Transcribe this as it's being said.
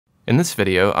In this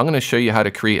video, I'm going to show you how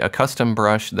to create a custom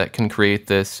brush that can create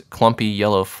this clumpy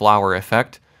yellow flower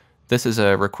effect. This is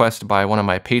a request by one of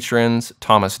my patrons,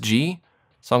 Thomas G.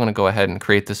 So I'm going to go ahead and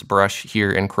create this brush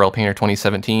here in Corel Painter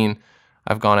 2017.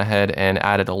 I've gone ahead and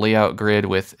added a layout grid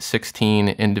with 16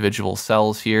 individual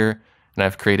cells here, and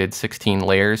I've created 16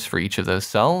 layers for each of those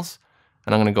cells.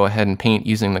 And I'm going to go ahead and paint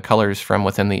using the colors from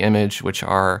within the image, which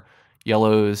are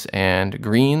yellows and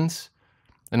greens.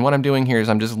 And what I'm doing here is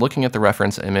I'm just looking at the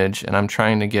reference image and I'm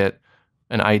trying to get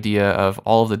an idea of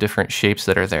all of the different shapes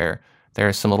that are there. There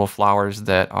are some little flowers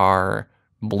that are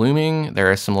blooming. There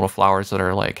are some little flowers that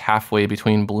are like halfway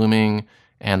between blooming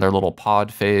and their little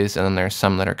pod phase. And then there's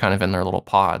some that are kind of in their little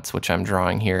pods, which I'm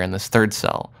drawing here in this third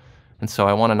cell. And so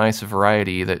I want a nice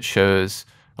variety that shows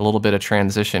a little bit of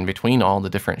transition between all the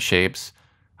different shapes.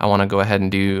 I want to go ahead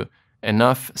and do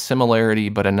enough similarity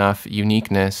but enough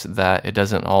uniqueness that it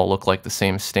doesn't all look like the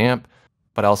same stamp,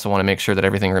 but I also want to make sure that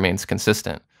everything remains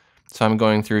consistent. So I'm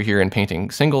going through here and painting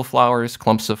single flowers,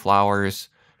 clumps of flowers,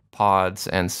 pods,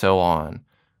 and so on.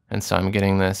 And so I'm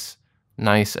getting this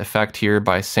nice effect here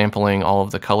by sampling all of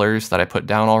the colors that I put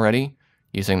down already,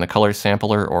 using the color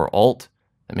sampler or Alt.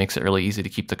 That makes it really easy to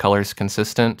keep the colors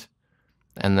consistent.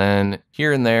 And then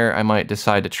here and there, I might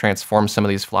decide to transform some of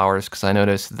these flowers because I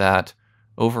noticed that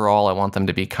overall, I want them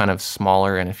to be kind of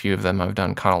smaller, and a few of them I've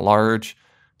done kind of large.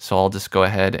 So I'll just go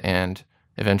ahead and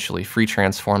eventually free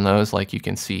transform those like you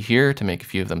can see here to make a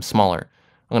few of them smaller.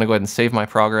 I'm going to go ahead and save my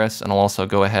progress, and I'll also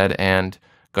go ahead and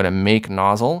go to Make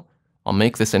Nozzle. I'll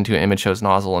make this into an image shows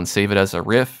nozzle and save it as a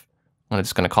riff. I'm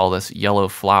just going to call this Yellow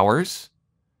Flowers.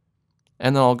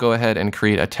 And then I'll go ahead and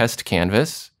create a test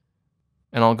canvas.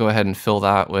 And I'll go ahead and fill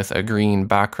that with a green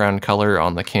background color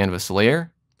on the canvas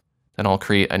layer. Then I'll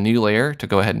create a new layer to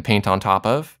go ahead and paint on top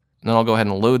of. And then I'll go ahead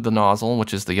and load the nozzle,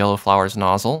 which is the Yellow Flowers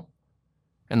nozzle.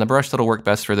 And the brush that'll work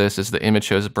best for this is the image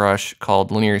shows brush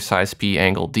called Linear Size P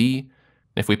Angle D. And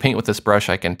if we paint with this brush,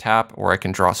 I can tap or I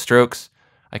can draw strokes.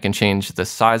 I can change the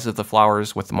size of the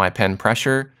flowers with my pen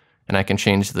pressure, and I can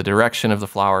change the direction of the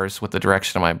flowers with the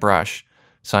direction of my brush.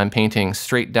 So I'm painting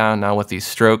straight down now with these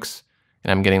strokes,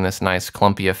 and I'm getting this nice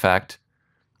clumpy effect.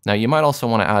 Now you might also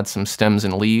want to add some stems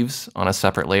and leaves on a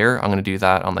separate layer. I'm going to do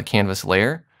that on the canvas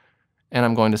layer. And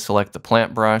I'm going to select the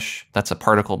plant brush. That's a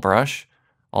particle brush.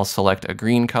 I'll select a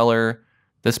green color.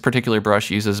 This particular brush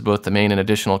uses both the main and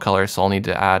additional color, so I'll need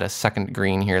to add a second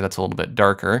green here that's a little bit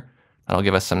darker. That'll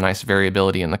give us some nice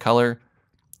variability in the color.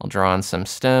 I'll draw on some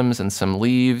stems and some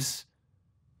leaves,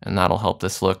 and that'll help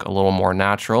this look a little more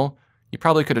natural. You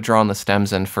probably could have drawn the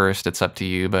stems in first, it's up to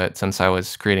you, but since I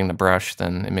was creating the brush,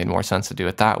 then it made more sense to do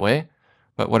it that way,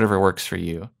 but whatever works for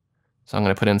you. So I'm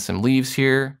going to put in some leaves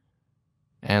here,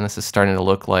 and this is starting to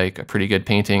look like a pretty good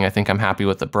painting. I think I'm happy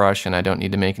with the brush, and I don't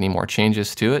need to make any more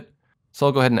changes to it. So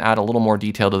I'll go ahead and add a little more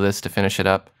detail to this to finish it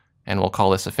up, and we'll call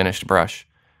this a finished brush.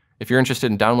 If you're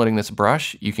interested in downloading this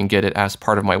brush, you can get it as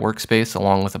part of my workspace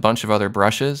along with a bunch of other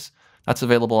brushes. That's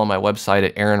available on my website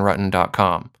at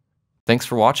aaronrutten.com. Thanks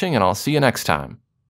for watching, and I'll see you next time.